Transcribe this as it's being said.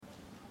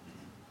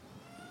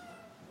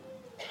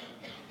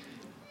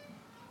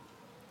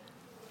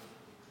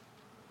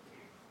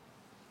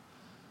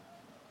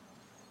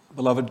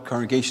Beloved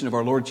congregation of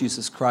our Lord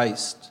Jesus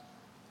Christ,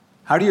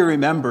 how do you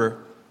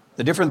remember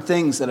the different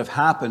things that have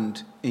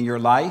happened in your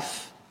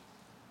life?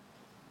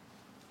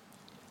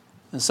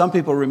 And some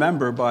people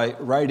remember by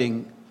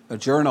writing a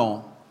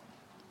journal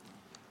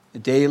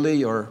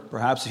daily or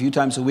perhaps a few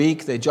times a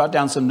week. They jot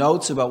down some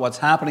notes about what's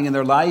happening in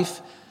their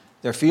life,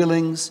 their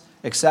feelings,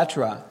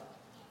 etc.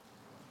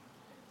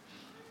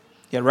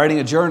 Yet writing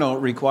a journal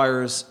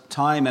requires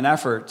time and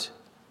effort,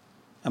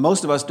 and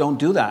most of us don't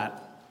do that.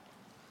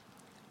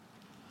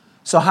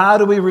 So how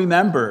do we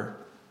remember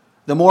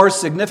the more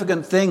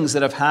significant things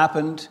that have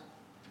happened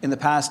in the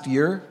past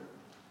year?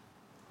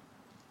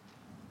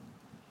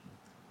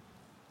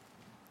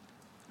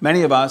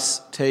 Many of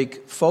us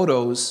take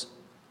photos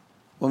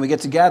when we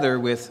get together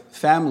with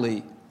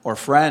family or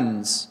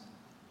friends,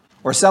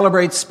 or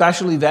celebrate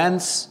special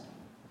events,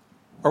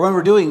 or when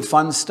we're doing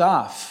fun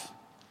stuff.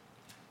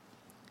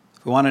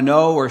 If we want to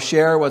know or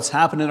share what's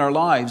happened in our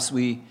lives,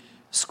 we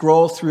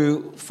scroll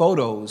through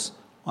photos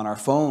on our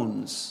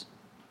phones.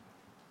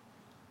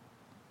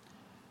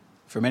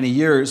 For many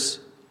years,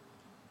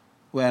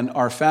 when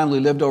our family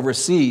lived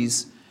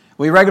overseas,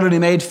 we regularly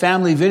made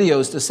family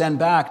videos to send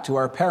back to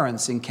our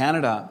parents in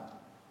Canada.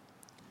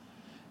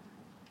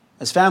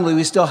 As family,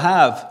 we still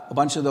have a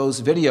bunch of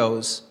those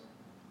videos.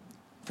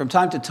 From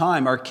time to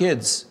time, our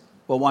kids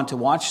will want to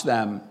watch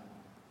them.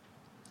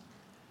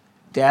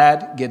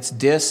 Dad gets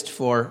dissed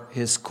for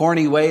his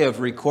corny way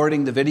of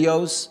recording the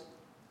videos.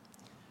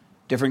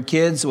 Different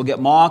kids will get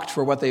mocked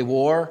for what they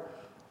wore,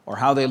 or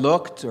how they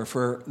looked, or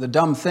for the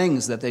dumb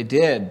things that they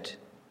did.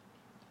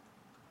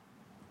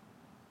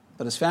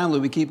 But as family,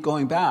 we keep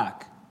going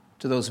back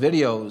to those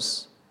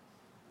videos.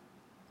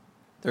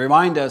 They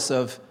remind us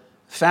of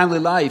family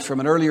life from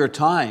an earlier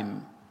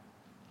time.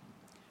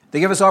 They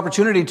give us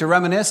opportunity to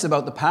reminisce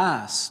about the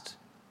past.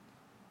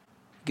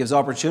 It gives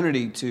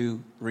opportunity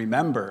to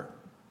remember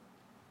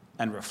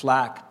and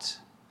reflect.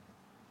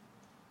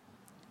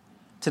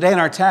 Today in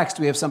our text,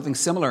 we have something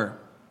similar.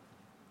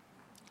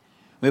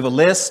 We have a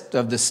list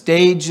of the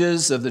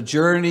stages of the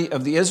journey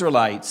of the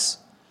Israelites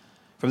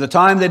from the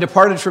time they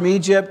departed from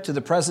Egypt to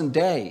the present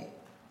day.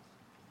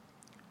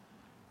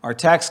 Our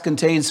text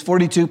contains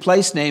 42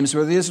 place names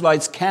where the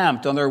Israelites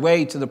camped on their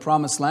way to the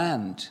Promised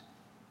Land.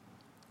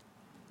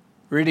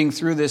 Reading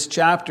through this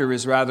chapter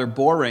is rather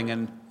boring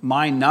and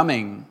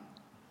mind-numbing.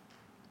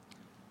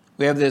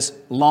 We have this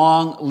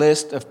long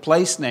list of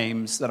place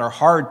names that are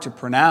hard to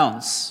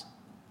pronounce.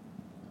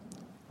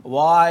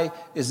 Why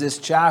is this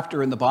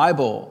chapter in the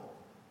Bible?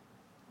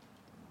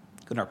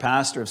 Could our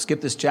pastor have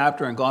skipped this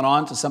chapter and gone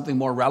on to something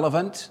more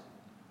relevant?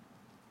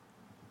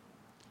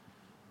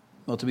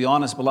 Well, to be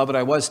honest, beloved,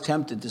 I was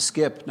tempted to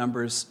skip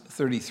Numbers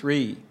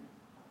 33.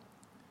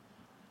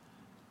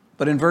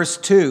 But in verse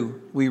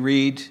 2, we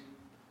read,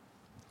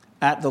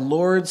 "At the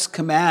Lord's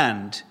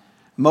command,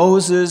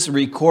 Moses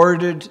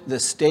recorded the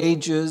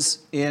stages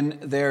in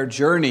their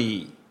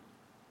journey."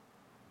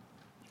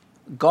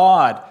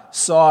 God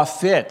saw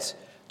fit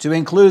to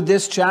include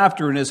this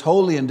chapter in his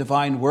holy and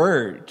divine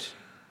word.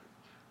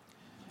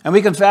 And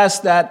we confess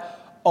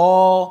that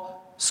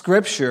all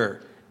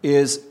Scripture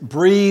is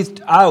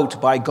breathed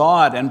out by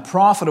God and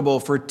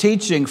profitable for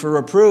teaching, for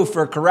reproof,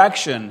 for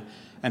correction,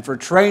 and for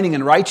training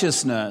in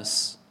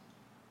righteousness.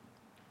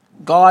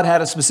 God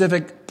had a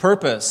specific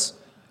purpose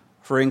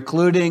for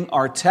including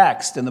our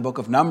text in the book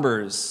of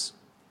Numbers.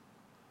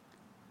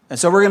 And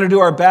so we're going to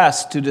do our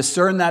best to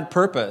discern that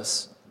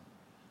purpose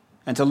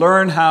and to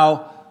learn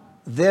how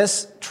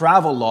this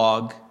travel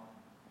log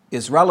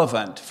is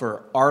relevant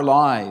for our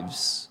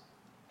lives.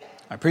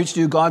 I preach to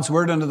you God's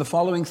word under the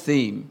following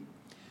theme.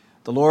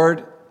 The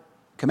Lord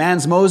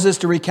commands Moses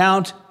to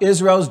recount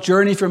Israel's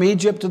journey from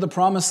Egypt to the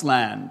Promised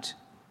Land.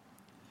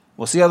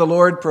 We'll see how the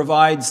Lord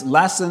provides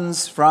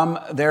lessons from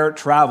their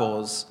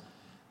travels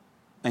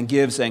and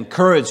gives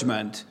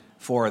encouragement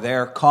for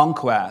their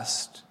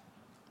conquest.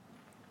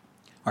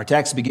 Our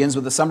text begins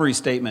with a summary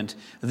statement.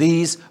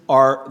 These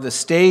are the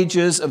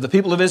stages of the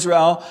people of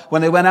Israel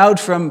when they went out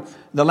from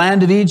the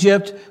land of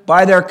Egypt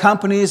by their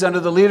companies under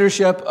the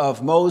leadership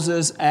of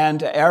Moses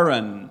and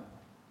Aaron.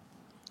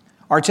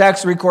 Our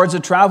text records a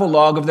travel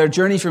log of their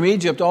journey from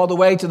Egypt all the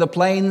way to the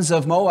plains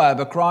of Moab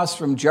across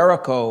from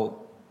Jericho.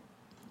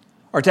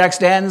 Our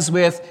text ends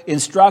with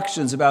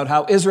instructions about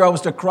how Israel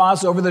was to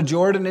cross over the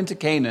Jordan into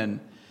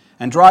Canaan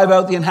and drive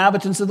out the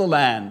inhabitants of the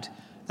land,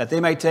 that they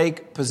may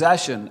take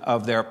possession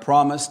of their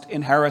promised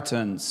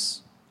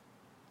inheritance.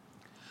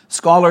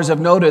 Scholars have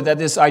noted that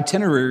this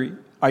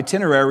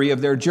itinerary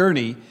of their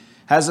journey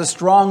has a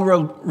strong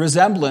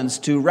resemblance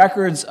to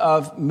records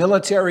of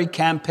military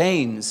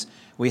campaigns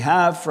we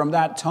have from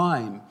that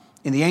time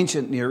in the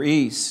ancient Near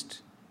East.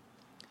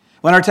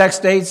 When our text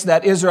states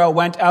that Israel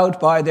went out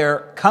by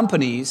their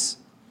companies,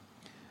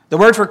 the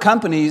word for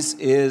companies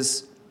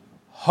is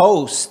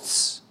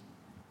hosts.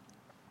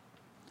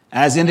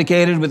 As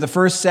indicated with the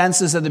first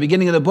census at the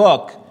beginning of the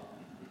book,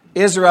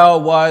 Israel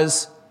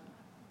was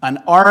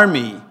an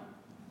army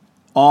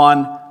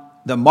on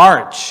the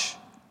march,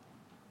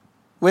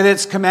 with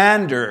its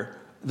commander,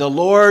 the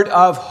Lord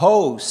of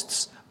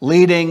hosts,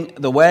 leading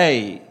the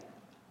way.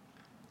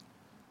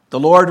 The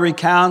Lord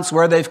recounts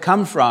where they've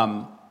come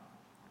from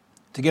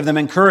to give them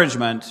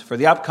encouragement for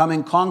the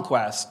upcoming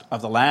conquest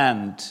of the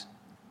land.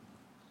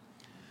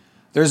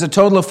 There's a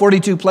total of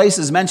 42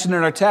 places mentioned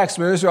in our text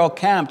where Israel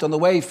camped on the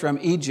way from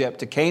Egypt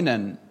to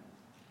Canaan.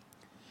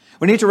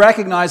 We need to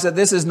recognize that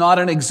this is not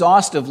an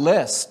exhaustive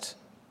list.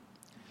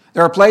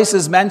 There are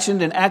places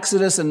mentioned in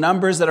Exodus and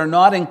Numbers that are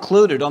not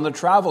included on the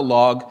travel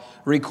log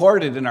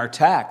recorded in our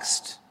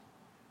text.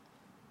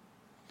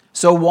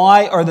 So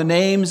why are the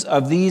names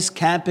of these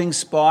camping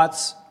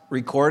spots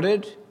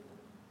recorded?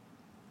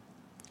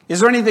 Is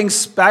there anything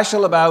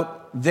special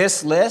about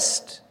this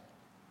list?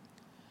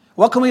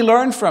 What can we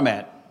learn from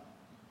it?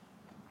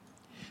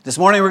 This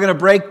morning we're going to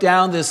break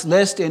down this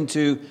list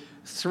into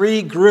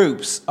 3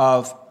 groups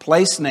of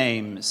place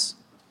names.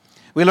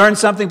 We learn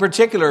something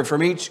particular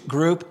from each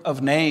group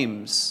of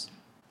names.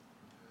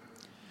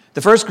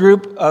 The first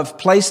group of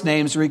place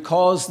names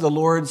recalls the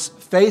Lord's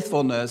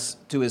faithfulness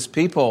to his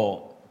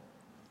people.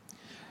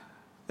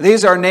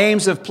 These are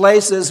names of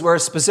places where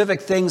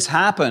specific things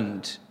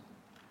happened.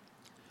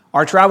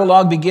 Our travel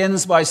log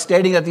begins by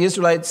stating that the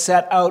Israelites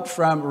set out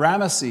from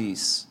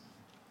Ramesses.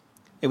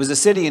 It was a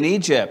city in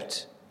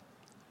Egypt.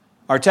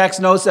 Our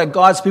text notes that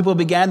God's people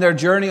began their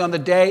journey on the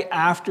day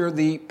after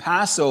the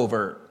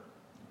Passover.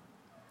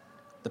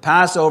 The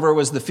Passover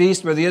was the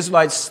feast where the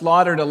Israelites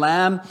slaughtered a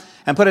lamb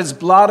and put its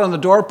blood on the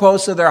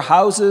doorposts of their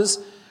houses,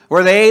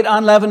 where they ate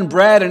unleavened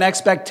bread in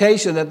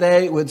expectation that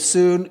they would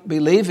soon be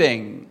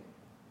leaving.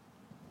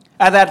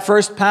 At that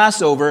first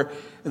Passover,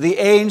 the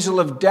angel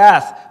of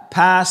death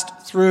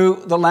passed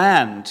through the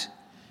land,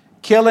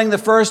 killing the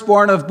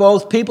firstborn of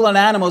both people and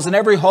animals in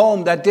every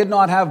home that did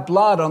not have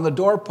blood on the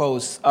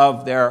doorposts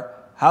of their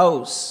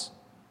house.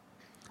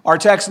 Our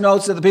text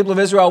notes that the people of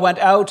Israel went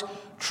out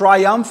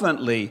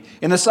triumphantly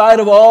in the sight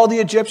of all the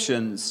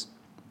Egyptians,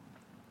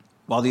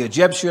 while the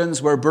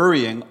Egyptians were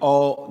burying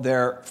all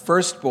their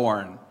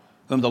firstborn,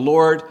 whom the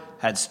Lord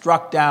had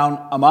struck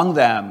down among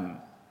them.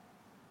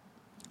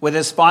 With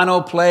his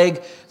final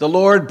plague, the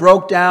Lord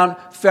broke down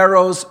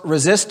Pharaoh's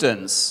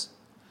resistance,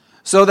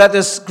 so that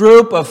this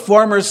group of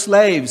former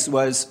slaves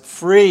was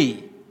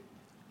free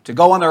to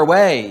go on their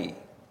way.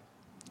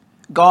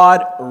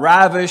 God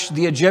ravished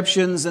the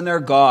Egyptians and their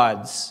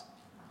gods.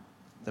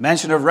 The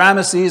mention of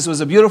Ramesses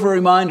was a beautiful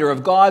reminder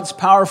of God's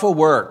powerful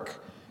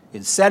work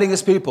in setting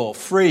his people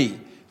free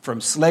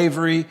from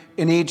slavery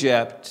in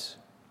Egypt.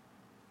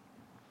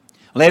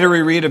 Later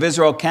we read of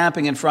Israel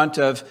camping in front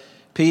of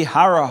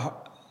Pi-hahiroth,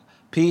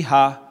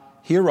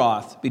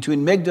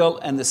 between Migdol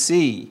and the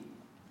sea.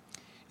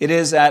 It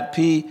is at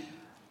Pi-hahiroth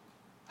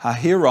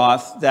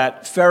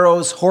that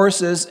Pharaoh's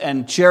horses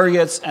and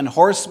chariots and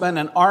horsemen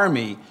and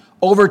army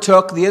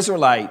overtook the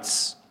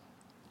Israelites.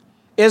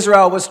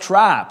 Israel was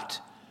trapped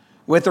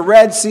with the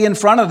Red Sea in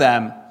front of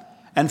them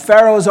and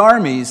Pharaoh's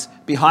armies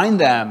behind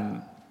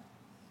them.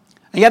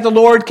 And yet the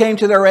Lord came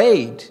to their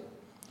aid.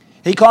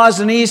 He caused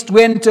an east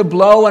wind to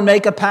blow and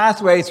make a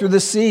pathway through the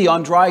sea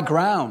on dry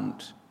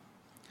ground.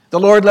 The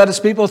Lord led his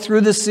people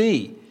through the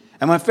sea.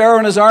 And when Pharaoh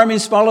and his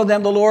armies followed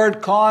them, the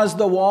Lord caused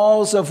the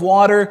walls of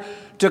water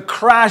to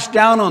crash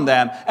down on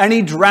them, and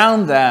he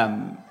drowned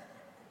them.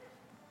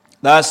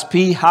 Thus,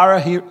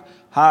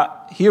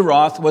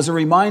 Pi-hahiroth was a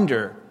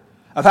reminder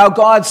of how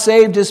God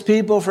saved his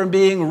people from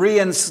being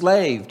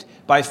re-enslaved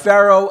by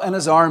Pharaoh and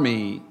his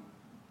army.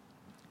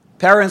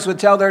 Parents would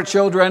tell their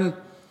children,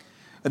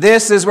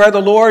 "This is where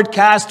the Lord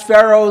cast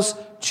Pharaoh's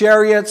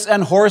chariots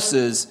and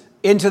horses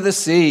into the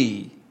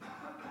sea."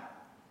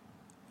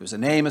 It was a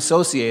name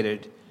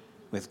associated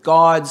with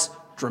God's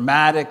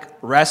dramatic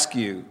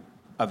rescue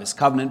of his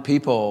covenant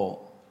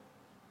people.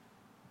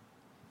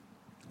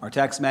 Our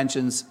text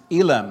mentions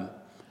Elim,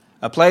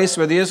 a place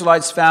where the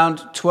Israelites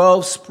found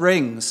 12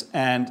 springs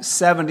and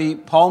 70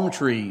 palm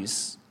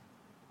trees.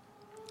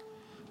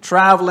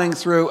 Traveling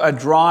through a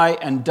dry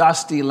and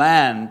dusty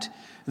land,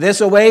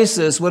 this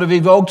oasis would have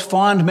evoked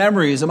fond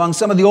memories among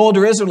some of the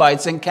older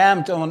Israelites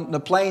encamped on the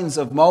plains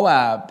of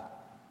Moab.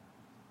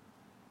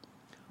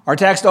 Our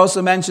text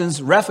also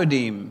mentions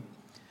Rephidim,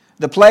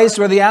 the place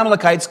where the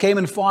Amalekites came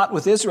and fought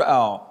with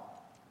Israel.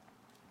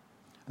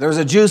 There's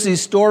a juicy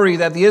story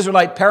that the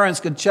Israelite parents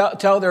could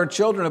tell their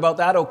children about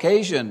that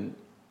occasion.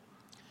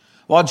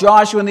 While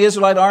Joshua and the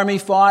Israelite army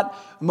fought,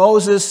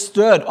 Moses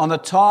stood on the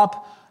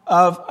top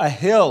of a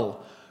hill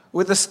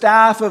with the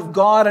staff of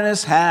God in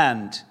his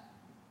hand.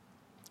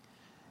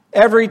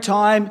 Every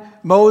time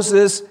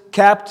Moses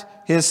kept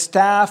his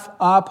staff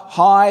up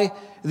high,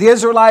 the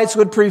Israelites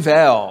would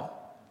prevail.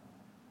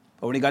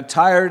 But when he got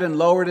tired and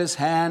lowered his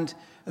hand,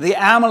 the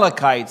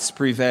Amalekites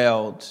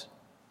prevailed.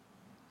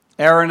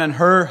 Aaron and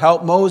Hur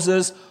helped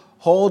Moses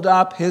hold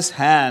up his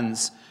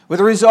hands, with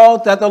the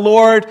result that the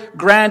Lord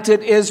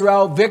granted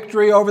Israel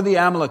victory over the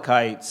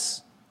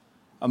Amalekites.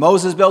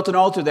 Moses built an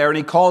altar there and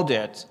he called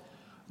it,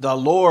 "The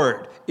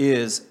Lord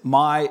is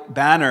my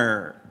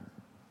banner."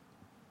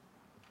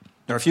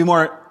 There are a few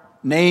more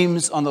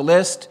names on the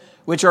list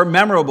which are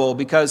memorable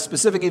because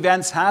specific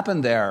events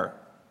happened there.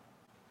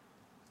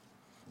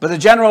 But the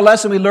general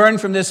lesson we learn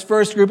from this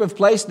first group of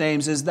place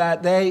names is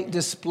that they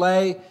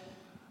display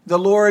the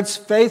Lord's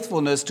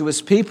faithfulness to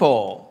his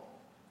people.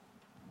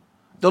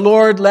 The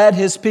Lord led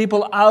his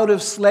people out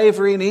of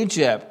slavery in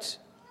Egypt.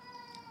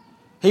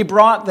 He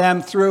brought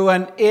them through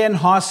an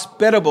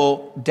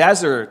inhospitable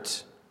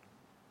desert.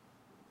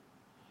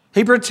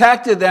 He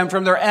protected them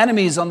from their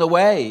enemies on the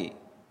way.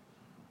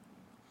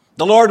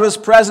 The Lord was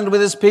present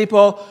with his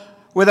people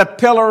with a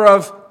pillar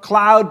of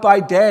cloud by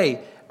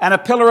day and a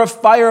pillar of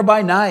fire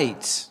by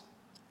night.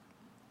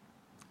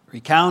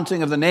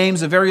 Recounting of the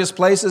names of various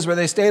places where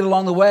they stayed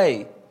along the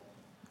way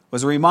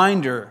was a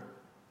reminder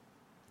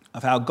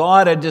of how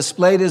God had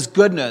displayed his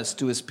goodness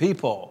to his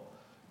people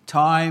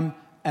time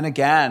and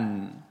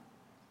again.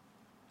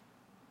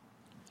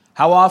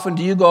 How often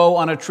do you go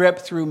on a trip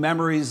through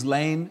memory's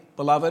lane,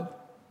 beloved?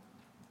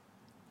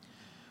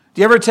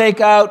 Do you ever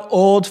take out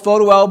old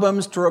photo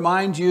albums to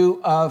remind you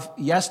of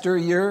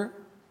yesteryear?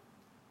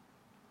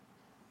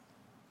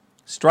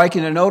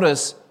 Striking to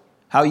notice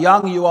how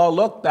young you all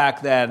looked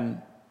back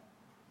then.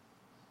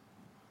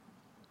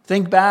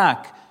 Think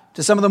back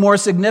to some of the more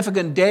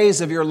significant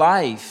days of your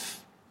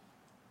life.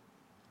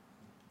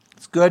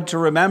 It's good to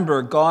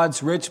remember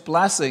God's rich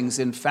blessings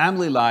in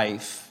family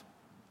life.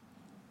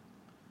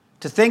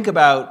 To think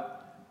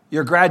about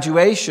your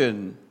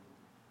graduation,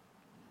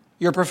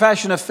 your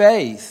profession of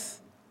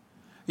faith,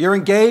 your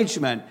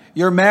engagement,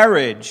 your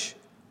marriage,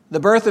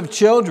 the birth of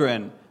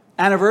children,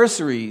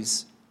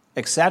 anniversaries,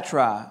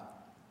 etc.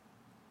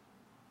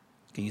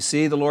 Can you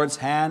see the Lord's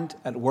hand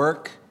at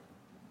work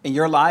in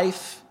your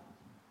life?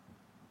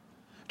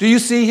 Do you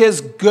see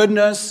his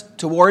goodness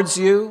towards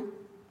you?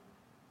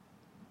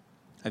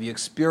 Have you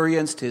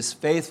experienced his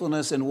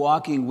faithfulness in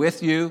walking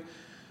with you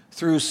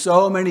through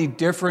so many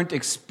different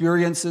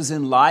experiences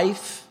in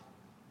life?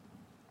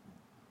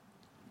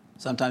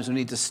 Sometimes we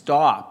need to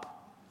stop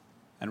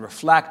and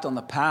reflect on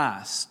the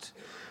past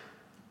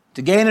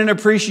to gain an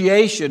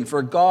appreciation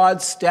for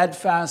God's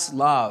steadfast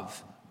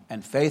love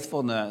and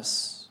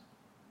faithfulness.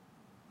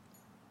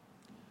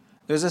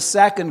 There's a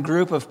second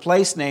group of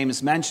place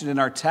names mentioned in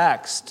our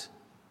text.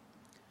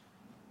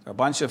 There are a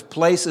bunch of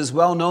places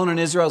well known in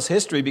Israel's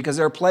history because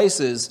they're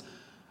places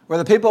where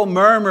the people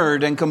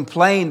murmured and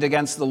complained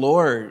against the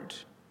Lord.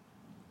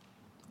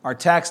 Our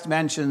text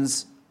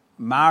mentions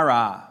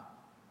Marah.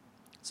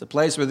 It's a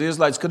place where the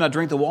Israelites could not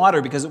drink the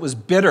water because it was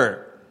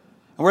bitter,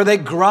 and where they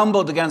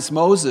grumbled against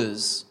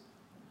Moses.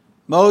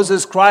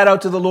 Moses cried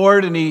out to the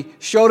Lord, and he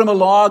showed him a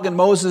log, and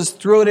Moses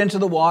threw it into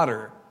the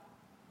water,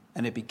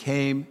 and it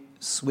became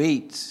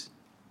sweet.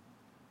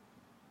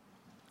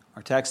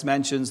 Our text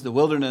mentions the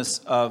wilderness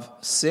of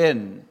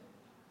Sin.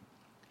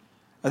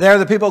 There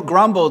the people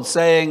grumbled,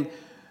 saying,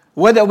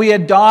 "Would that we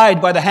had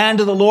died by the hand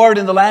of the Lord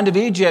in the land of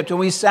Egypt, when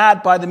we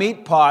sat by the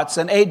meat pots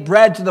and ate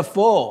bread to the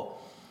full.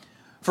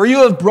 For you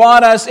have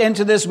brought us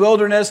into this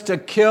wilderness to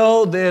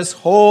kill this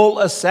whole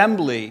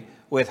assembly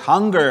with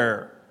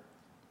hunger."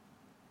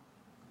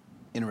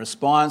 In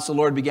response, the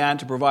Lord began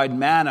to provide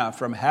manna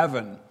from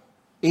heaven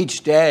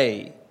each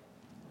day.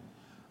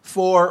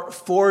 For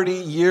 40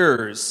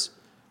 years,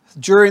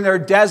 during their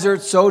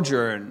desert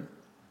sojourn,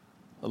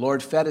 the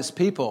Lord fed his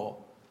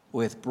people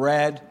with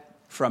bread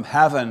from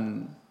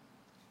heaven.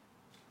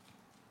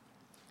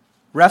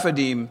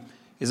 Rephidim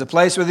is a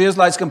place where the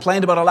Israelites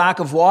complained about a lack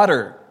of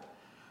water.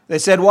 They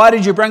said, "Why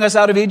did you bring us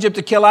out of Egypt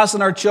to kill us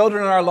and our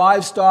children and our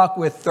livestock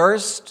with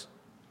thirst?"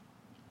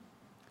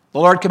 The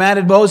Lord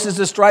commanded Moses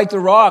to strike the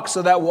rock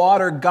so that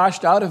water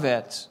gushed out of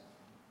it.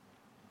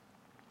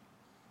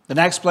 The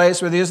next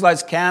place where the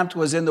Israelites camped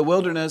was in the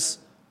wilderness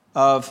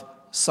of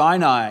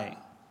Sinai.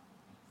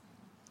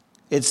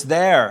 It's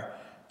there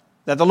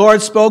that the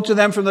Lord spoke to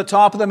them from the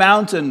top of the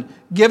mountain,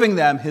 giving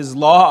them his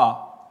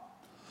law.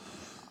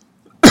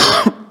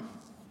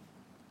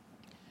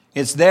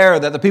 It's there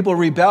that the people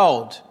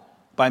rebelled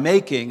by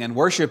making and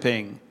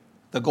worshiping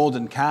the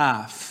golden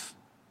calf.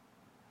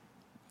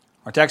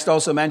 Our text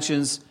also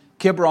mentions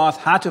Kibroth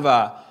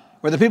Hattaavah,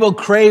 where the people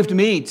craved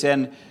meat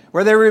and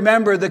where they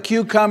remembered the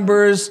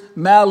cucumbers,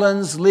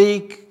 melons,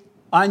 leek,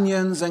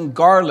 onions, and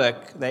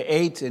garlic they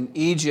ate in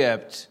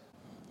Egypt.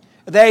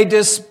 They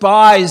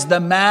despised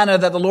the manna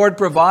that the Lord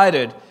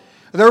provided.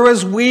 There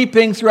was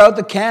weeping throughout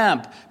the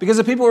camp because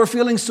the people were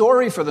feeling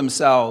sorry for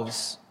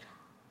themselves.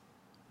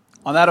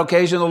 On that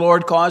occasion, the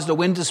Lord caused a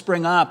wind to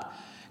spring up.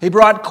 He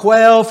brought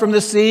quail from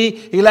the sea.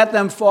 He let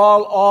them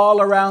fall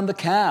all around the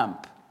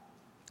camp.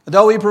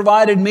 Though he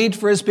provided meat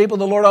for his people,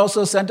 the Lord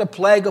also sent a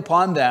plague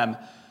upon them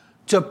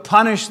to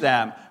punish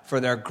them for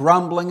their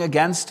grumbling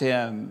against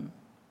him.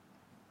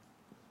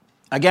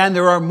 Again,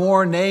 there are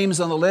more names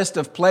on the list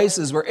of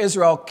places where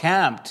Israel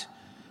camped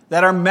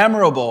that are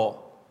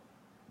memorable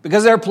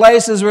because they're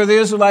places where the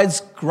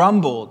Israelites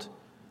grumbled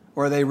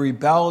or they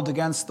rebelled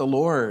against the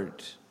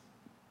Lord.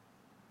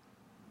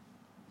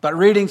 But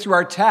reading through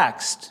our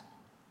text,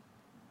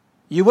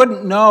 you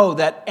wouldn't know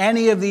that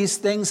any of these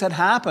things had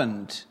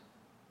happened.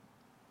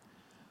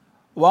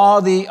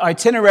 While the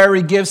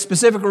itinerary gives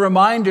specific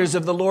reminders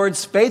of the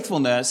Lord's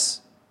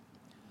faithfulness,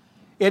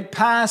 it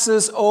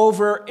passes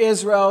over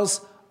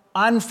Israel's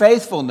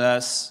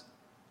unfaithfulness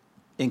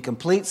in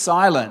complete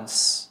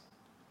silence.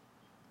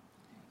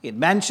 It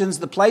mentions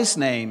the place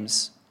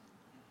names,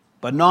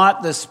 but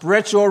not the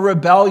spiritual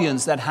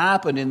rebellions that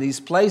happen in these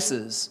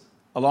places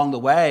along the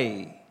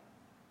way.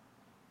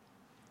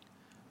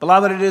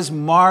 Beloved, it is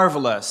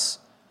marvelous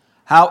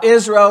how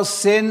Israel's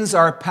sins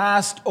are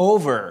passed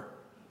over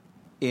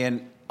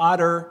in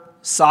utter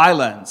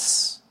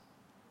silence.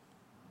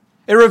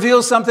 It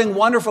reveals something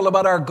wonderful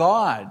about our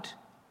God.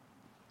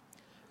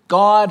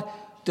 God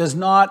does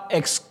not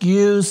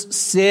excuse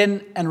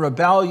sin and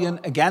rebellion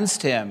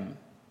against him.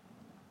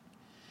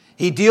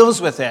 He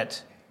deals with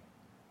it.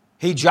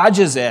 He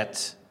judges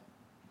it.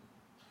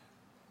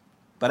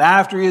 But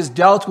after he has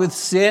dealt with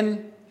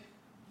sin,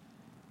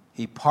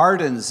 he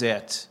pardons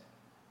it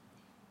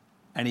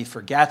and he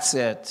forgets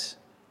it.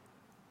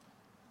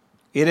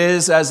 It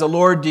is, as the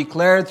Lord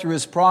declared through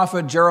his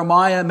prophet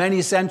Jeremiah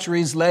many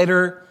centuries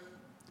later,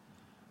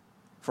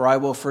 "For I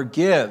will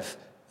forgive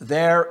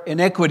their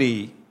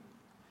iniquity,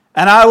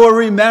 and I will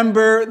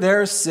remember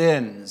their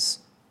sins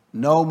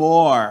no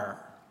more."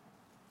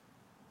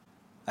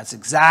 That's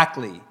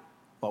exactly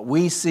what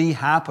we see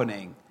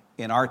happening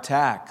in our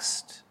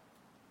text.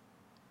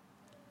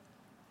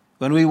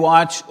 When we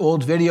watch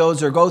old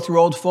videos or go through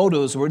old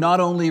photos, we're not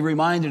only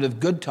reminded of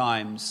good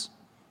times,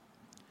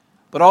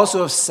 but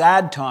also of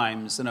sad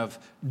times and of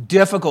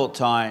difficult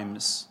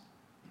times.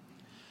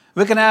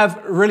 We can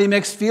have really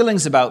mixed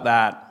feelings about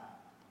that.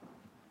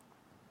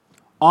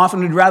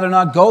 Often we'd rather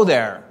not go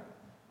there.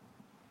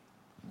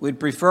 We'd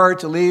prefer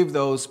to leave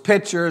those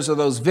pictures or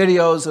those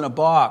videos in a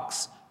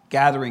box,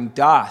 gathering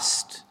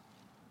dust.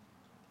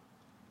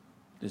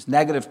 There's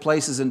negative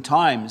places and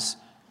times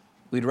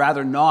we'd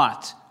rather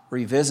not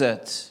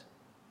revisit.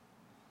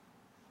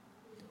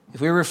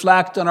 If we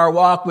reflect on our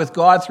walk with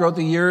God throughout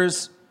the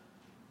years,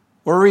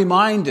 we're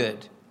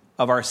reminded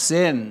of our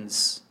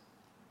sins.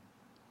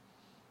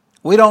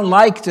 We don't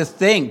like to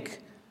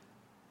think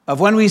of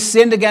when we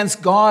sinned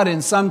against God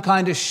in some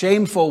kind of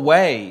shameful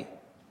way,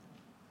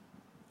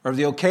 or of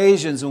the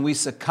occasions when we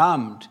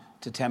succumbed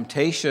to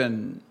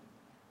temptation.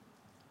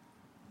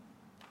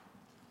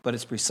 But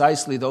it's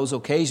precisely those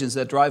occasions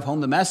that drive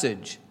home the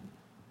message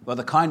about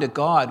the kind of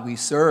God we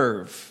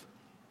serve.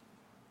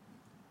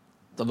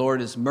 The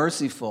Lord is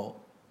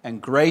merciful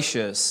and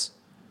gracious,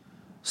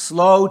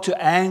 slow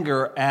to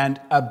anger and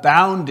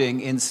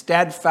abounding in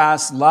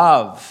steadfast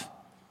love.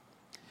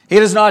 He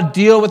does not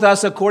deal with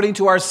us according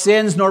to our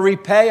sins, nor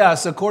repay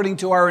us according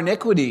to our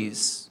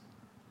iniquities.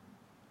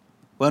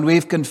 When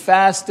we've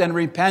confessed and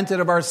repented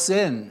of our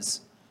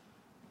sins,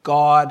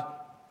 God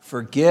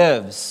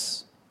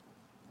forgives.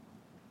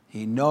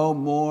 He no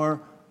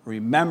more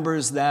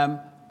remembers them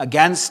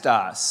against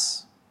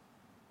us.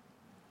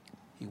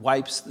 He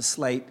wipes the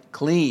slate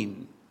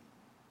clean.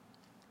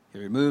 He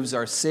removes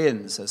our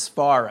sins as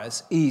far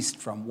as east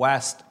from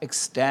west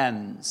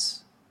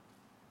extends.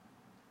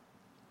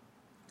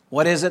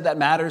 What is it that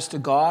matters to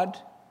God?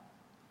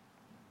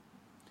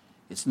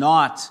 It's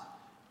not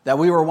that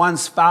we were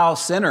once foul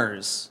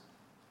sinners.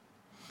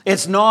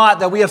 It's not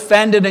that we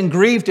offended and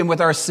grieved him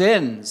with our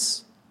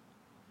sins.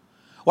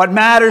 What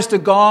matters to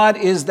God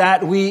is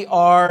that we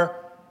are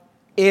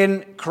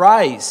in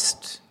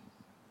Christ,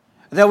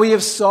 that we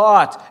have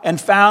sought and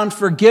found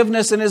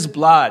forgiveness in his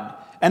blood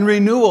and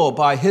renewal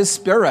by his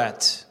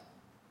Spirit.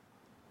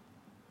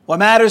 What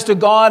matters to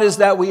God is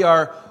that we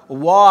are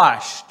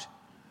washed,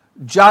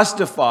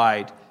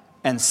 justified,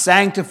 and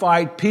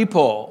sanctified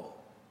people,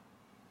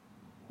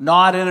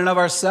 not in and of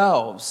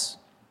ourselves,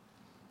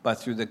 but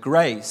through the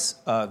grace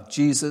of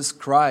Jesus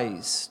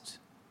Christ.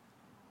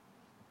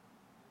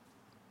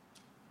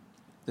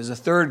 There's a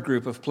third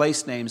group of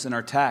place names in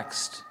our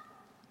text.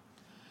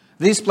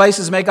 These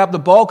places make up the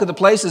bulk of the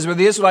places where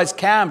the Israelites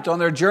camped on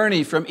their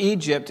journey from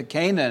Egypt to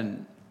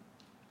Canaan.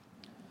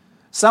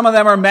 Some of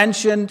them are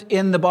mentioned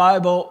in the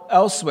Bible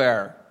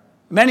elsewhere.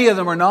 Many of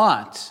them are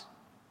not.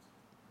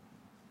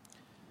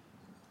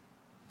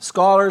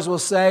 Scholars will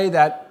say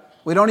that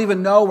we don't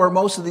even know where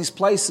most of these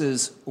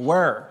places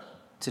were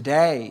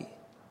today.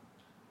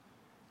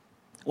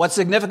 What's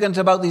significant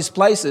about these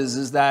places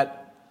is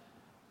that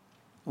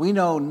we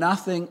know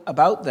nothing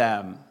about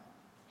them.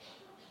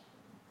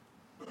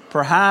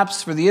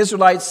 Perhaps for the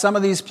Israelites, some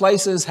of these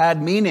places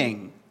had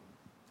meaning.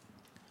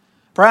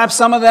 Perhaps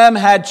some of them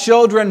had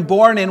children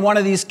born in one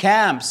of these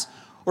camps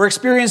or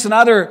experienced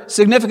another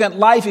significant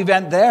life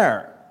event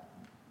there.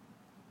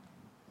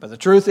 But the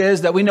truth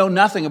is that we know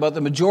nothing about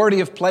the majority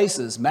of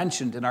places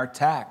mentioned in our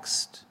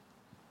text.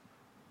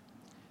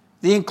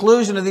 The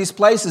inclusion of these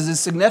places is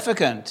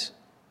significant.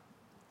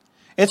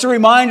 It's a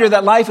reminder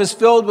that life is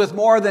filled with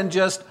more than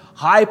just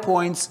high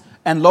points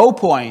and low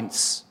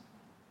points.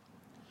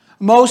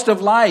 Most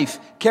of life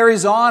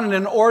carries on in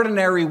an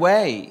ordinary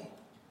way.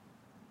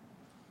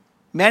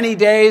 Many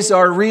days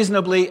are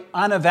reasonably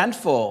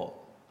uneventful.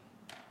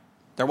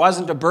 There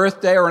wasn't a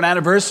birthday or an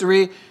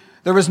anniversary.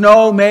 There was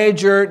no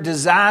major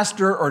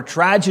disaster or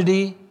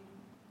tragedy.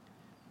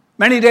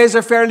 Many days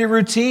are fairly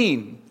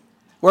routine,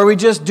 where we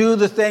just do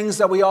the things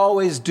that we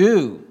always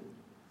do.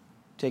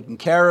 taking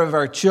care of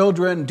our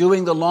children,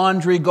 doing the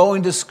laundry,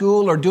 going to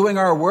school, or doing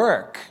our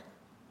work.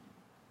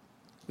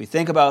 We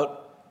think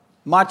about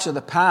much of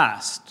the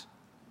past.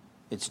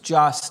 It's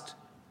just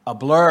a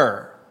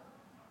blur.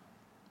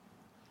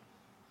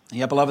 And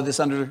yet, beloved,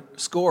 this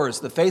underscores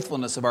the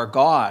faithfulness of our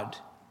God.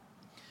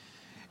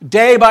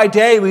 Day by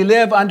day, we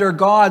live under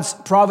God's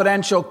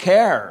providential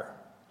care.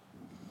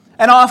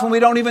 And often we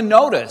don't even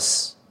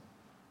notice.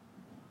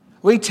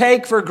 We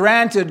take for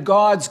granted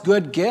God's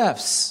good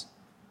gifts.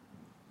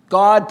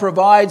 God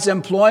provides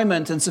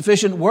employment and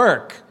sufficient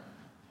work.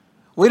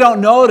 We don't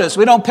notice,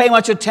 we don't pay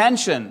much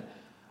attention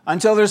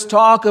until there's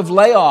talk of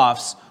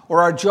layoffs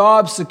or our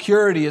job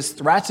security is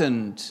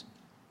threatened.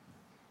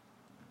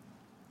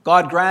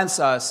 God grants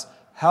us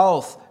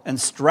health and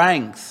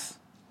strength.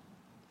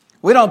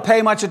 We don't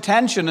pay much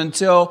attention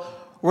until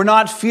we're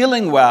not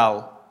feeling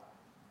well,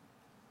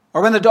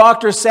 or when the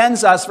doctor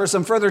sends us for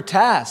some further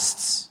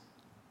tests.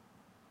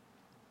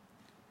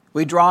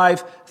 We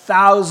drive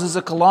thousands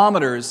of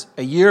kilometers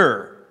a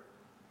year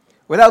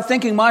without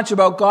thinking much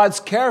about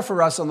God's care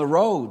for us on the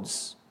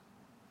roads.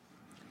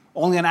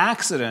 Only an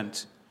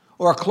accident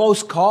or a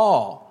close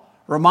call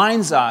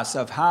reminds us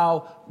of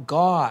how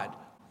God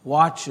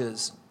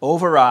watches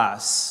over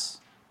us.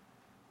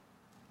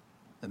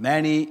 The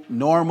many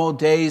normal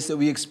days that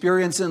we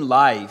experience in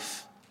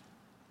life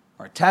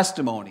are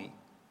testimony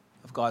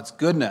of God's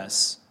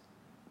goodness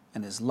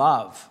and His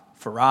love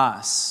for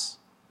us.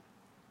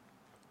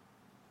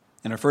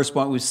 In our first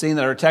point, we've seen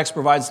that our text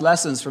provides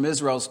lessons from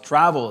Israel's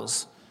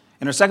travels.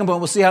 In our second point,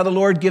 we'll see how the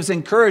Lord gives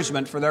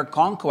encouragement for their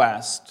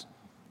conquest.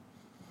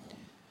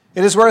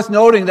 It is worth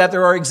noting that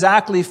there are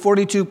exactly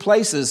 42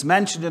 places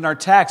mentioned in our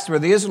text where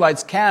the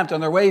Israelites camped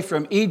on their way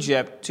from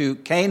Egypt to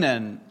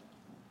Canaan.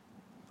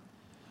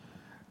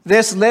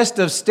 This list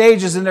of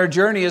stages in their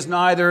journey is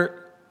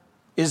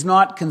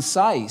not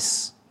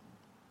concise.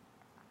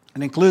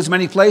 It includes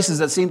many places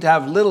that seem to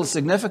have little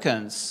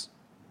significance.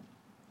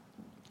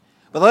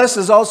 But the list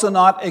is also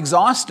not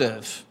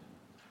exhaustive.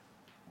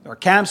 There are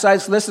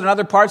campsites listed in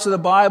other parts of the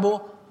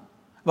Bible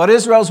about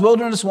Israel's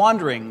wilderness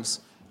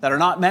wanderings that are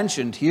not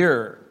mentioned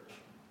here.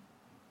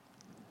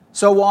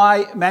 So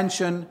why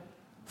mention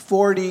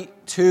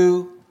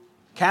 42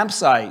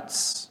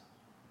 campsites?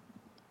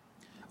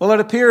 Well,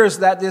 it appears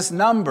that this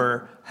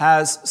number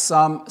has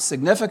some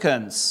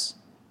significance.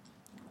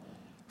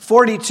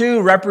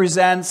 42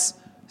 represents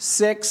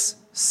 6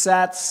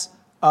 sets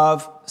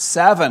of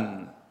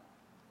 7.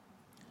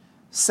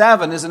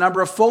 7 is a number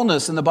of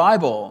fullness in the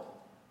Bible.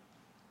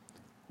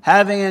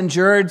 Having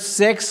endured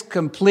 6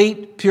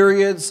 complete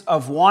periods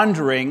of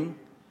wandering,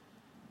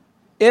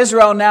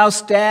 Israel now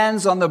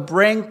stands on the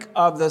brink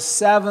of the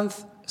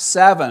 7th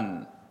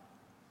 7,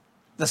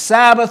 the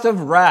Sabbath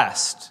of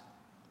rest,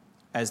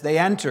 as they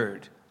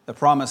entered the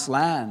promised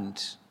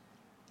land.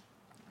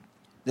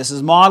 This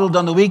is modeled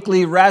on the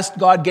weekly rest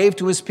God gave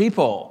to His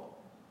people.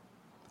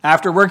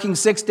 After working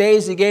 6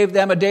 days, He gave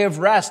them a day of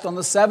rest on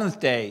the 7th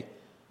day.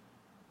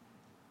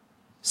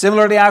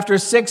 Similarly, after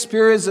 6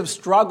 periods of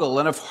struggle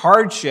and of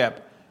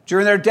hardship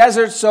during their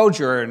desert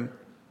sojourn,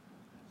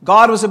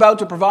 God was about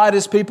to provide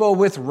His people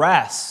with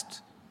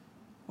rest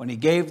when He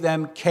gave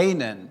them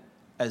Canaan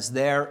as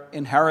their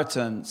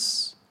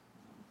inheritance.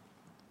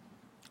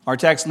 Our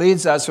text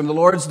leads us from the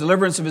Lord's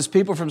deliverance of His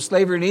people from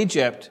slavery in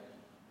Egypt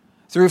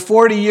through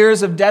 40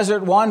 years of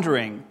desert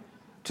wandering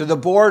to the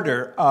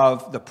border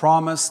of the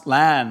promised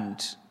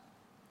land.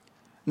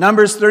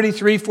 Numbers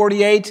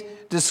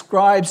 33:48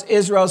 describes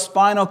Israel's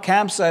final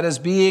campsite as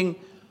being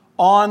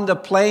on the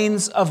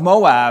plains of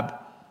Moab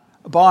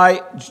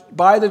by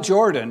the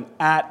Jordan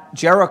at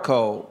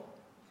Jericho.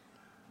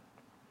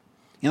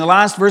 In the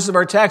last verse of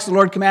our text, the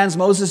Lord commands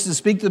Moses to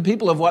speak to the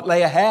people of what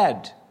lay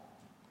ahead.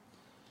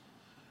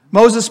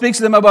 Moses speaks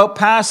to them about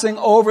passing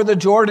over the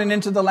Jordan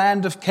into the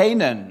land of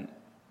Canaan.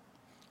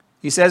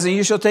 He says, "And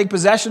you shall take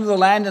possession of the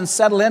land and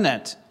settle in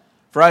it,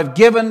 for I have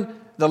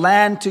given the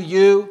land to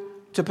you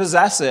to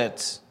possess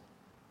it."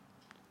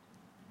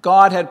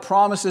 God had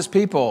promised His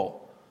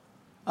people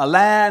a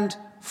land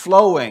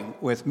flowing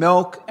with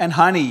milk and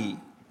honey.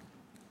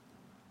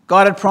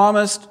 God had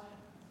promised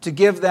to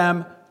give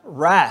them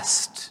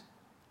rest.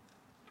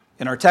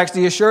 In our text,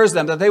 He assures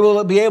them that they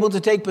will be able to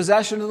take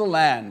possession of the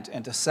land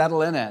and to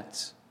settle in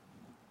it.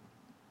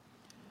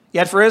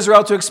 Yet for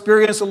Israel to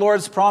experience the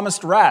Lord's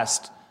promised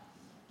rest,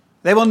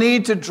 they will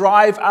need to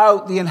drive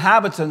out the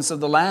inhabitants of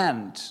the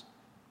land.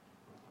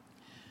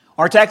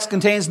 Our text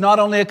contains not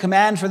only a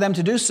command for them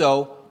to do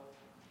so,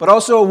 but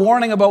also a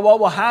warning about what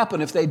will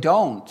happen if they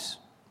don't.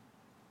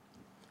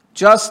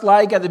 Just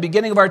like at the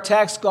beginning of our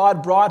text,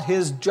 God brought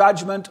His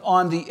judgment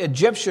on the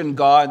Egyptian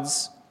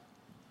gods,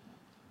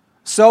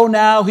 so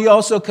now He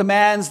also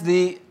commands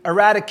the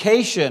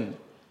eradication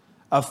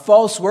of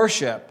false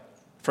worship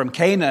from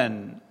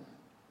Canaan.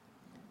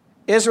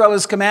 Israel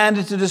is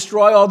commanded to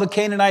destroy all the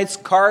Canaanites'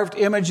 carved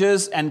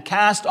images and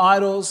cast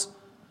idols,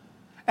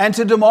 and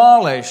to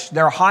demolish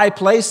their high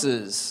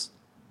places.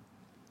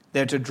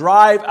 They're to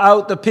drive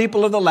out the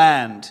people of the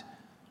land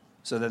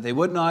so that they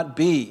would not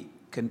be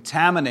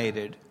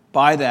contaminated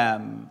by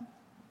them.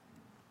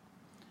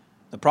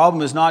 The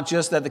problem is not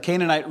just that the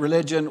Canaanite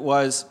religion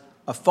was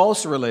a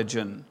false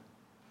religion.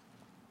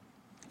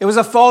 It was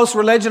a false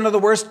religion of the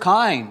worst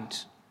kind.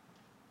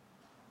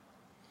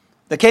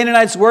 The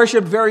Canaanites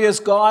worshipped various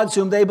gods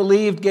whom they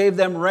believed gave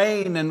them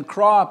rain and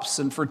crops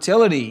and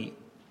fertility.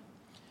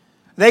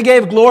 They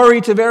gave glory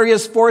to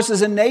various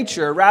forces in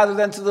nature rather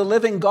than to the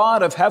living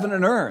God of heaven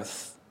and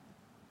earth.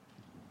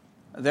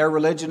 Their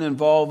religion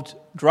involved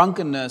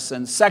drunkenness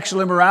and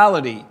sexual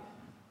immorality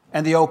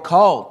and the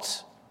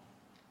occult.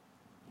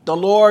 The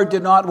Lord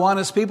did not want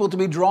his people to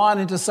be drawn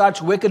into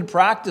such wicked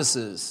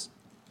practices.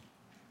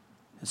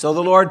 And so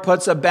the Lord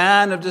puts a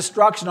ban of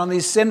destruction on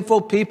these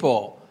sinful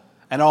people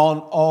and on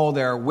all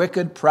their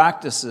wicked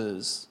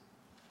practices.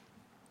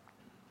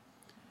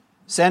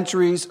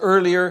 Centuries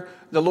earlier,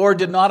 the Lord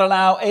did not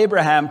allow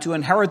Abraham to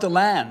inherit the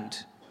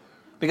land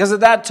because at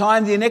that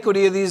time the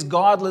iniquity of these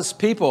godless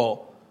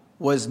people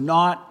was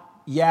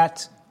not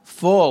yet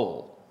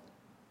full.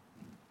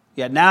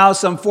 Yet now,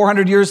 some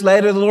 400 years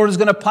later, the Lord is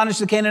going to punish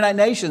the Canaanite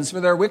nations for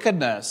their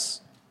wickedness.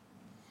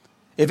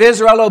 If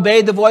Israel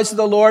obeyed the voice of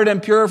the Lord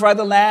and purified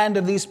the land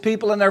of these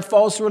people and their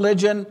false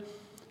religion,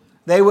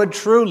 they would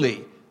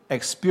truly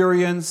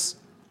experience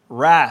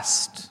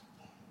rest.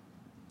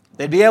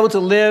 They'd be able to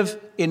live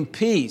in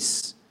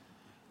peace,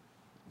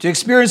 to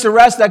experience the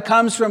rest that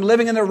comes from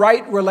living in the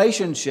right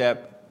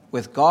relationship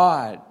with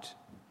God.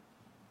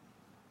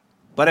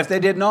 But if they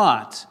did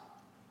not,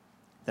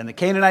 then the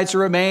Canaanites who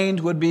remained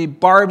would be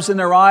barbs in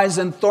their eyes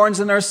and thorns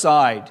in their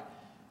side,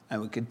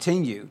 and would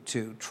continue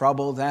to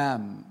trouble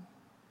them.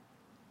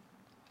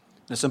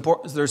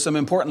 There's some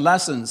important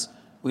lessons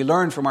we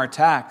learn from our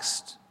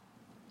text.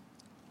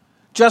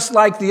 Just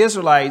like the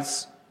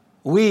Israelites,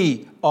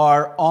 we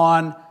are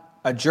on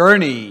a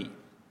journey.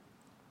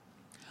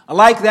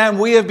 Like them,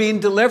 we have been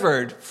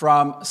delivered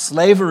from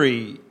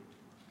slavery.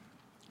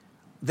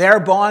 Their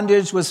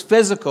bondage was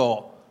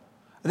physical.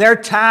 Their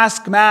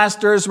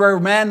taskmasters were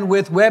men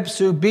with whips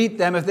who beat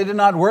them if they did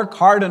not work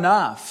hard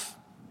enough.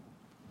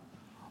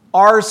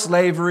 Our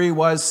slavery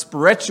was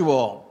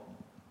spiritual.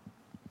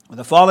 With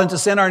the fall into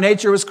sin, our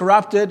nature was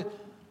corrupted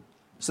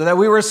so that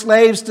we were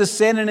slaves to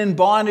sin and in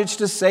bondage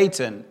to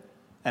Satan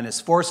and his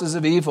forces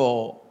of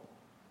evil.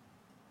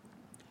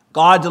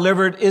 God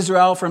delivered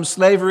Israel from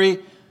slavery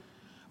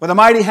with a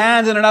mighty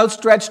hand and an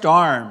outstretched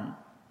arm.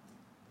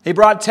 He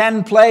brought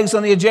 10 plagues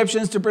on the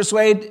Egyptians to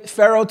persuade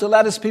Pharaoh to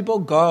let his people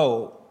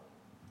go.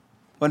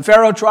 When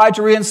Pharaoh tried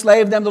to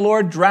re-enslave them, the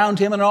Lord drowned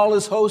him and all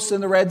his hosts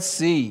in the Red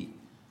Sea,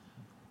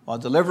 while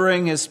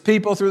delivering his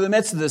people through the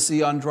midst of the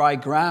sea on dry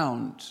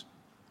ground.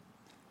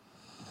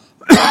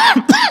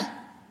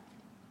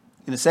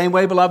 In the same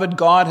way, beloved,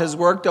 God has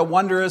worked a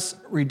wondrous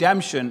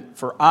redemption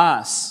for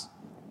us.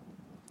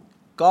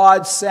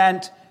 God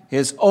sent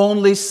his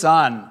only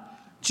Son,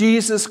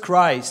 Jesus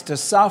Christ, to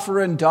suffer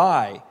and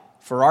die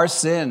for our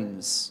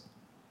sins.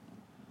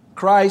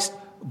 Christ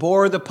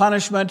bore the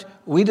punishment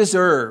we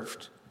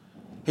deserved.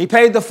 He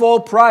paid the full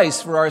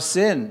price for our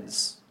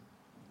sins.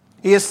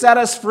 He has set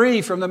us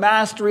free from the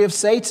mastery of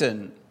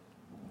Satan.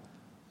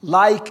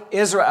 Like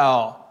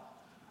Israel,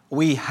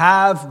 we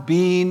have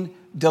been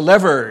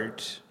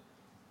delivered.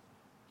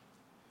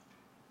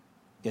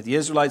 Yet the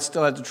Israelites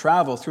still had to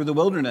travel through the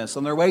wilderness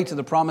on their way to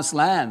the promised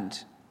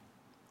land.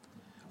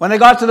 When they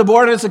got to the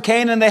borders of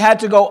Canaan, they had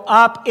to go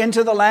up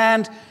into the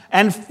land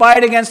and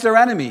fight against their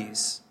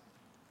enemies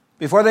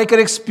before they could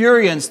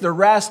experience the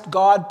rest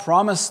God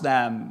promised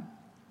them.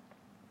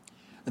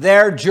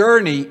 Their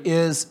journey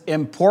is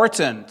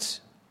important.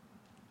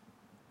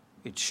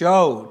 It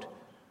showed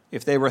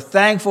if they were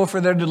thankful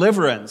for their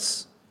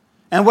deliverance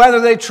and whether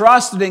they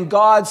trusted in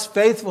God's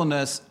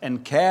faithfulness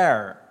and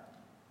care.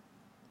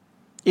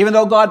 Even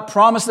though God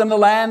promised them the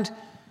land,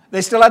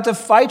 they still had to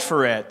fight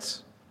for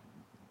it.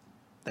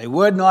 They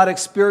would not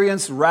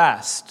experience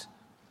rest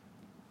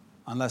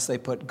unless they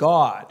put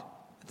God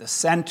at the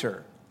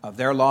center of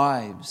their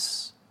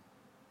lives.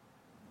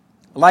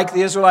 Like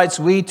the Israelites,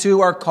 we too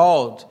are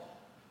called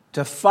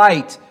to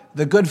fight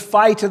the good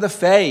fight of the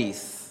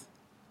faith.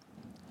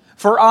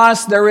 For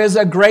us, there is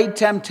a great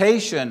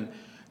temptation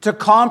to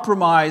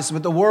compromise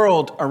with the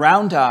world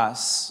around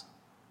us.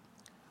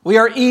 We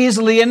are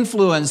easily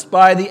influenced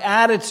by the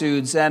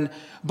attitudes and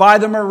by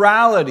the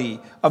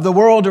morality of the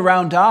world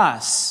around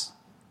us.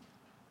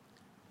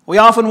 We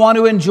often want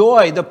to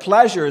enjoy the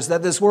pleasures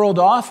that this world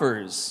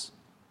offers.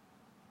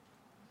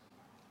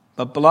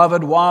 But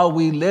beloved, while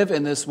we live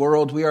in this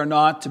world, we are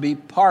not to be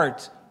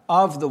part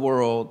of the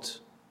world.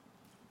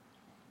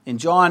 In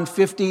John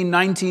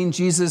 15:19,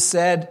 Jesus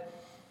said,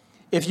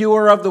 "If you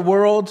were of the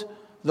world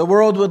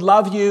would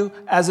love you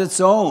as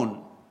its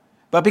own.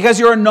 But because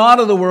you are not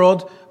of the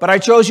world, but I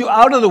chose you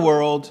out of the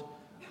world,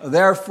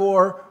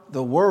 therefore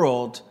the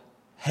world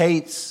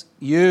hates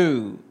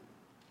you."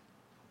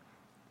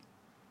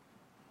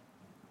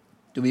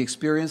 Do we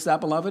experience that,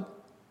 beloved?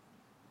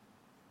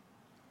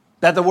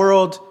 That the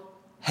world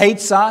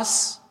hates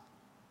us?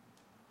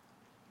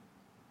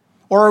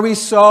 Or are we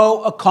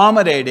so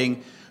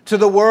accommodating to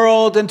the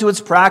world and to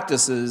its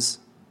practices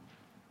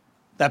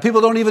that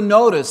people don't even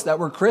notice that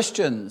we're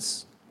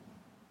Christians?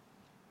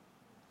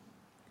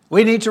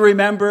 We need to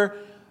remember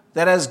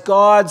that as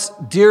God's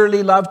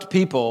dearly loved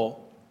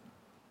people,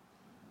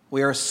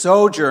 we are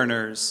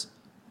sojourners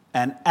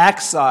and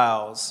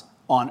exiles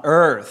on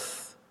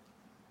earth.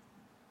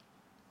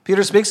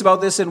 Peter speaks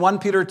about this in 1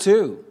 Peter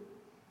 2.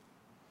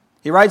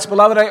 He writes,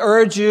 "Beloved, I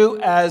urge you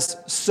as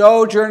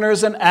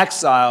sojourners and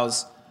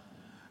exiles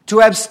to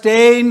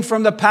abstain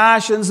from the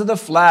passions of the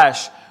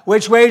flesh,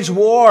 which wage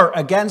war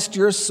against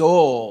your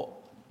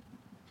soul."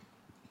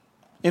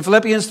 In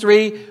Philippians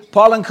 3,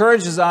 Paul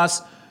encourages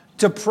us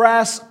to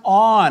press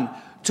on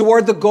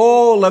toward the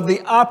goal of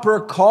the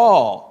upper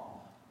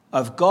call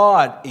of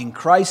God in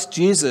Christ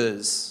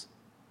Jesus.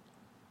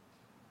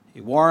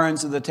 He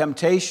warns of the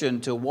temptation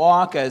to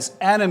walk as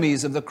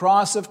enemies of the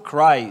cross of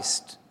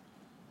Christ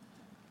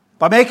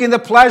by making the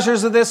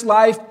pleasures of this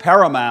life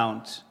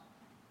paramount,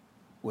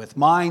 with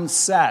minds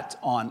set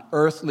on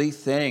earthly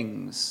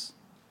things.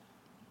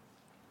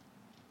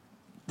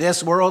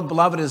 This world,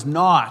 beloved, is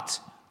not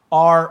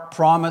our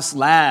promised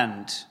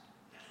land.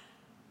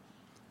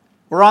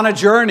 We're on a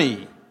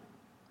journey.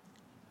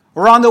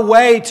 We're on the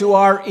way to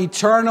our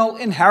eternal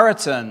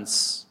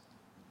inheritance.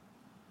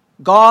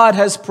 God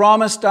has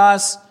promised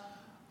us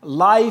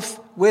life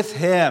with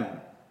Him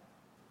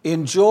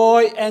in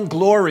joy and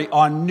glory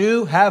on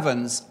new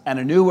heavens and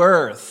a new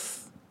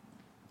earth.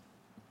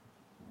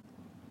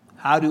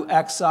 How do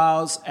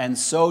exiles and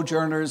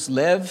sojourners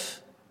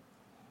live?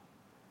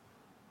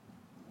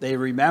 They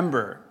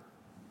remember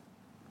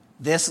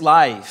this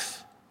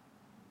life.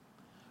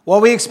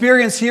 What we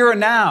experience here and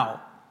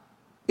now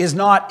is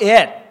not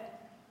it.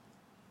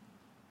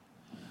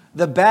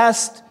 The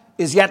best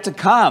is yet to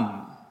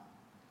come.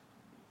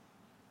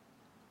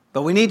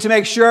 But we need to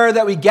make sure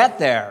that we get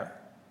there.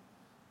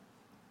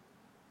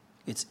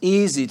 It's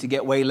easy to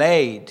get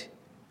waylaid,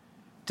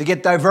 to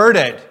get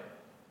diverted,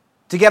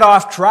 to get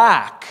off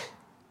track.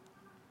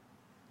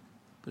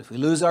 But if we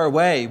lose our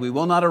way, we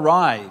will not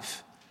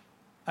arrive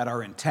at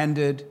our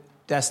intended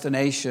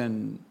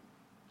destination.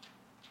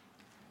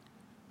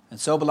 And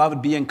so,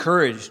 beloved, be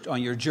encouraged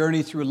on your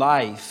journey through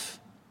life.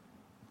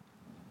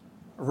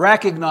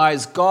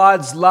 Recognize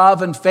God's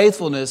love and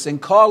faithfulness in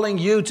calling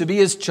you to be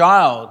His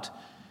child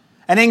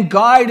and in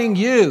guiding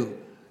you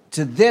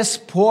to this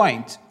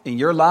point in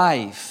your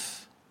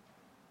life.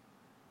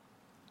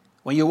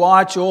 When you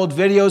watch old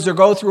videos or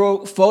go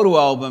through photo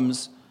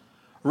albums,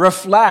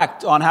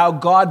 reflect on how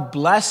God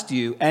blessed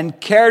you and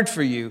cared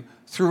for you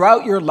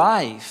throughout your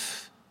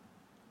life.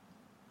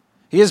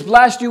 He has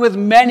blessed you with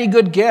many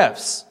good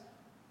gifts.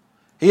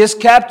 He has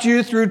kept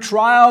you through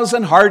trials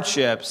and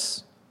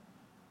hardships.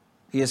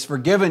 He has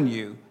forgiven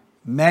you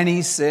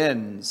many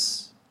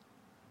sins.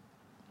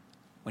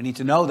 We need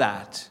to know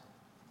that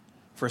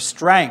for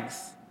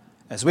strength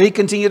as we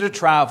continue to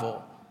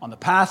travel on the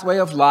pathway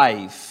of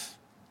life,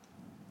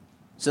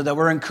 so that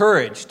we're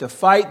encouraged to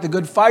fight the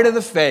good fight of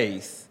the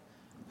faith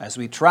as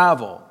we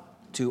travel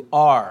to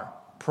our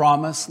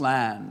promised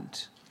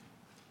land.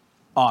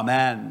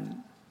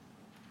 Amen.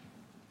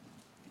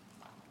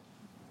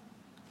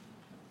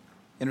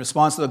 In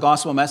response to the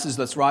gospel message,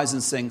 let's rise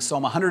and sing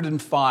Psalm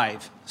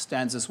 105,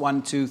 stanzas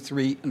 1, 2,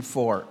 3, and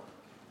 4.